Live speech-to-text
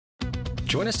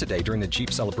Join us today during the Jeep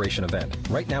Celebration event.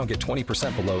 Right now, get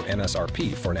 20% below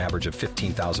MSRP for an average of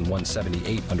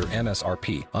 $15,178 under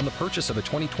MSRP on the purchase of a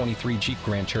 2023 Jeep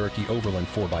Grand Cherokee Overland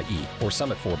 4xE or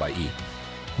Summit 4xE.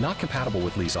 Not compatible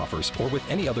with lease offers or with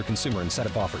any other consumer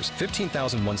incentive offers.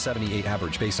 $15,178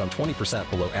 average based on 20%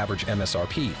 below average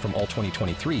MSRP from all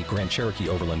 2023 Grand Cherokee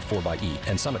Overland 4xE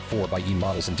and Summit 4xE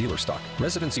models in dealer stock.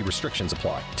 Residency restrictions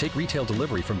apply. Take retail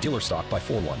delivery from dealer stock by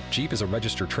 4/1. Jeep is a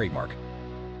registered trademark.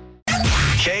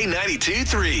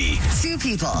 K92-3. Two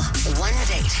people, one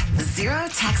date, 0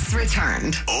 texts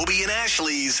returned. Obie and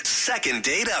Ashley's second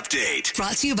date update.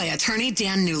 Brought to you by attorney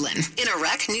Dan Newlin. In a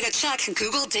wreck, need a check,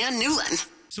 Google Dan Newlin.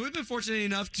 So we've been fortunate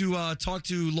enough to talk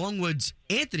to Longwood's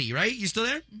Anthony, right? You still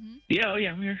there? Mm-hmm. Yeah,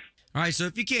 I'm here. All right, so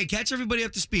if you can, catch everybody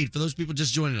up to speed for those people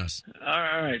just joining us. All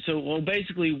right. So,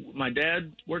 basically, my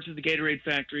dad works at the Gatorade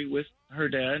factory with her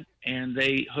dad, and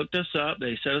they hooked us up.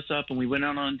 They set us up, and we went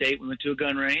out on a date. We went to a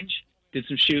gun range, did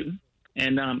some shooting,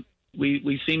 and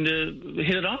we seemed to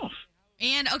hit it off.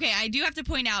 And, okay, I do have to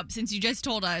point out, since you just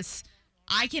told us,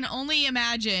 I can only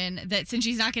imagine that since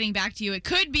she's not getting back to you, it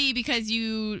could be because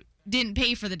you didn't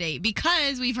pay for the date,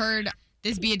 because we've heard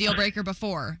this be a deal breaker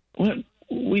before. Well,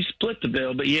 we split the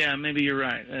bill, but yeah, maybe you're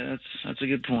right. That's a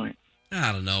good point.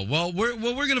 I don't know. Well, we're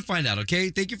going to find out, okay?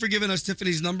 Thank you for giving us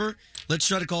Tiffany's number. Let's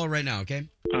try to call her right now, okay?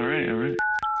 All right.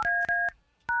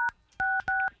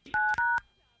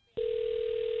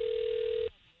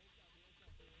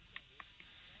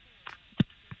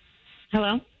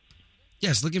 Hello?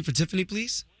 Yes, looking for Tiffany,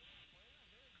 please?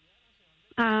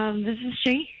 This is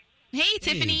she. Hey,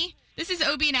 Tiffany. This is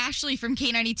Obie and Ashley from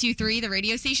K92.3, the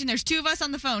radio station. There's two of us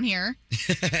on the phone here.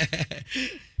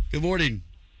 Good morning.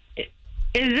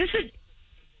 Is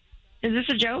this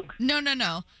a joke? No.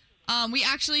 We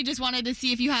actually just wanted to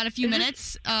see if you had a few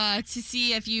minutes to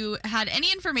see if you had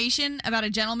any information about a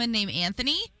gentleman named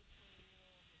Anthony.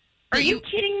 Are you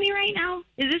kidding me right now?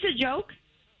 Is this a joke?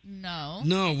 No.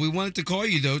 No, we wanted to call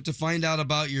you, though, to find out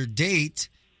about your date.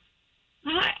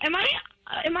 Am I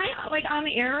like on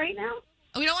the air right now?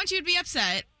 We don't want you to be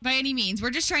upset by any means. We're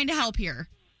just trying to help here.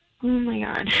 Oh, my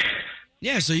God.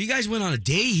 Yeah, so you guys went on a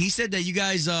date. He said that you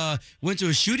guys went to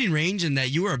a shooting range and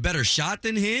that you were a better shot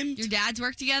than him. Your dads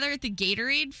work together at the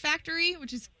Gatorade factory,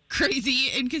 which is crazy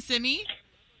in Kissimmee.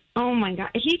 Oh, my God.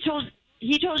 He told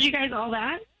you guys all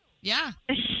that? Yeah.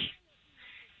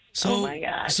 So, oh, my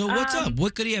God. So what's up?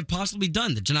 What could he have possibly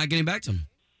done that you're not getting back to him?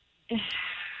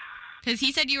 Because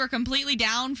he said you were completely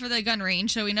down for the gun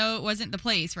range, so we know it wasn't the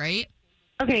place, right?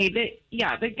 Okay,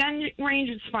 the gun range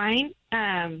is fine.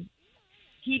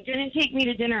 He didn't take me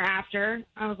to dinner after.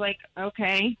 I was like,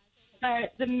 okay.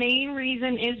 But the main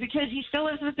reason is because he still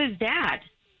lives with his dad.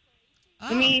 Oh.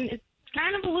 I mean, it's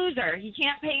kind of a loser. He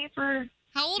can't pay for...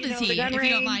 How old is he, if you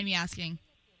don't mind me asking?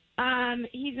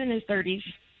 He's in his 30s.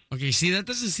 Okay, see, that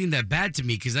doesn't seem that bad to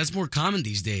me because that's more common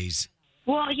these days.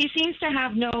 Well, he seems to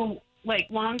have no,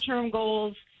 long-term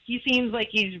goals. He seems like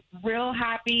he's real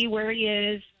happy where he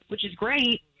is, which is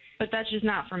great, but that's just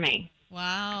not for me.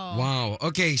 Wow.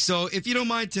 Okay, so if you don't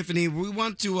mind, Tiffany, we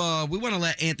want to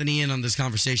let Anthony in on this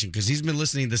conversation because he's been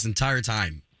listening this entire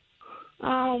time.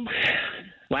 Oh.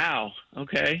 Wow.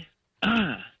 Okay.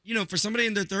 For somebody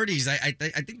in their 30s, I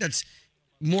think that's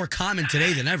more common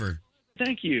today than ever.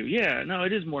 Thank you. Yeah, no,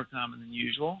 it is more common than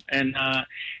usual. And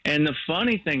the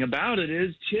funny thing about it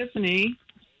is, Tiffany,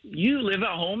 you live at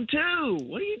home too.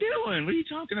 What are you doing? What are you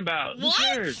talking about? What? Who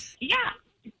cares? Yeah,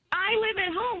 I live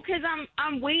at home because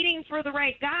I'm waiting for the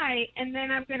right guy, and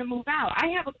then I'm going to move out. I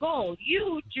have a goal.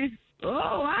 You just,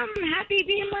 I'm happy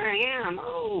being where I am.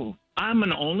 Oh. I'm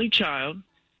an only child,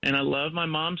 and I love my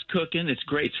mom's cooking. It's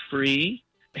great. It's free.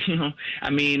 I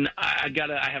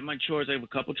have my chores. I have a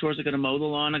couple chores. I got to mow the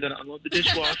lawn. I got to unload the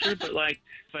dishwasher.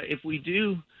 But if we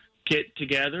do get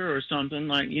together or something,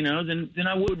 then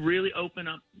I would really open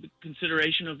up the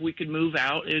consideration of we could move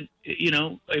out. If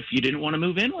you didn't want to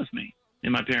move in with me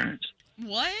and my parents.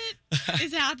 What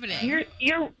is happening?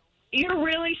 You're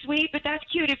really sweet, but that's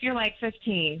cute if you're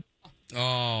 15.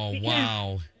 Oh, because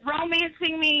wow.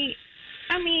 Romancing me.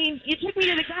 You took me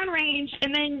to the gun range,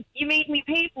 and then you made me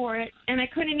pay for it, and I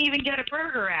couldn't even get a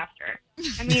burger after.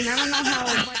 I don't know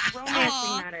how much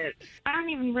romancing that is. I don't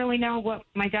even really know what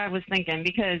my dad was thinking,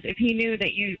 because if he knew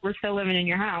that you were still living in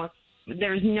your house,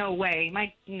 there's no way.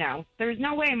 There's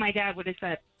no way my dad would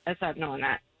have said no on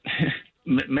that.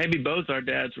 Maybe both our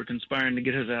dads were conspiring to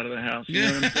get us out of the house. You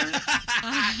know what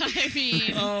I'm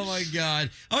saying? Oh, my God.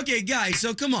 Okay, guys,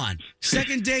 so come on.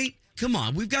 Second date. Come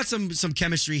on, we've got some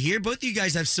chemistry here. Both of you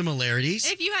guys have similarities.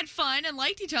 If you had fun and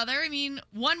liked each other,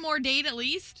 one more date at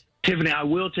least. Tiffany, I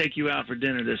will take you out for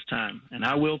dinner this time, and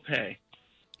I will pay.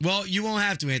 Well, you won't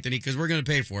have to, Anthony, because we're going to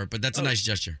pay for it, but that's a nice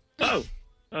gesture. Oh,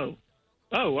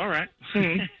 all right.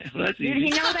 Well, that's Did easy. he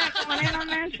know that going in on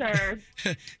this, or?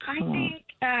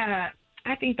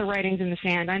 I think the writing's in the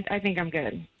sand. I think I'm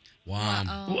good. Wow.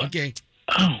 Uh-oh. Okay.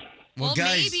 Oh, Well,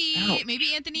 guys.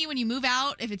 maybe Anthony, when you move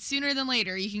out, if it's sooner than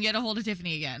later, you can get a hold of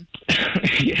Tiffany again.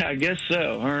 yeah, I guess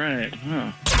so. All right.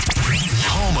 Huh.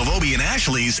 Home of Obie and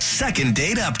Ashley's second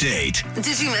date update.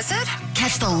 Did you miss it?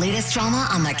 Catch the latest drama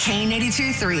on the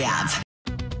K82 3 app.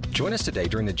 Join us today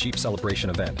during the Jeep Celebration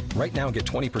event. Right now, get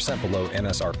 20% below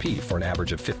MSRP for an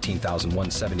average of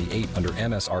 $15,178 under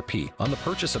MSRP on the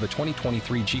purchase of a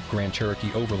 2023 Jeep Grand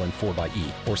Cherokee Overland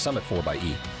 4xE or Summit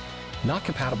 4xE. Not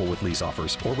compatible with lease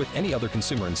offers or with any other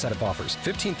consumer incentive offers.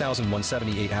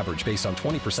 $15,178 average based on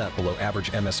 20% below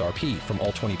average MSRP from all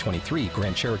 2023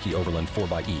 Grand Cherokee Overland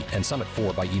 4xE and Summit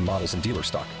 4xE models in dealer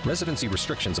stock. Residency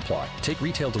restrictions apply. Take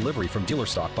retail delivery from dealer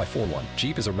stock by 4/1.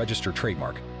 Jeep is a registered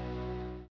trademark.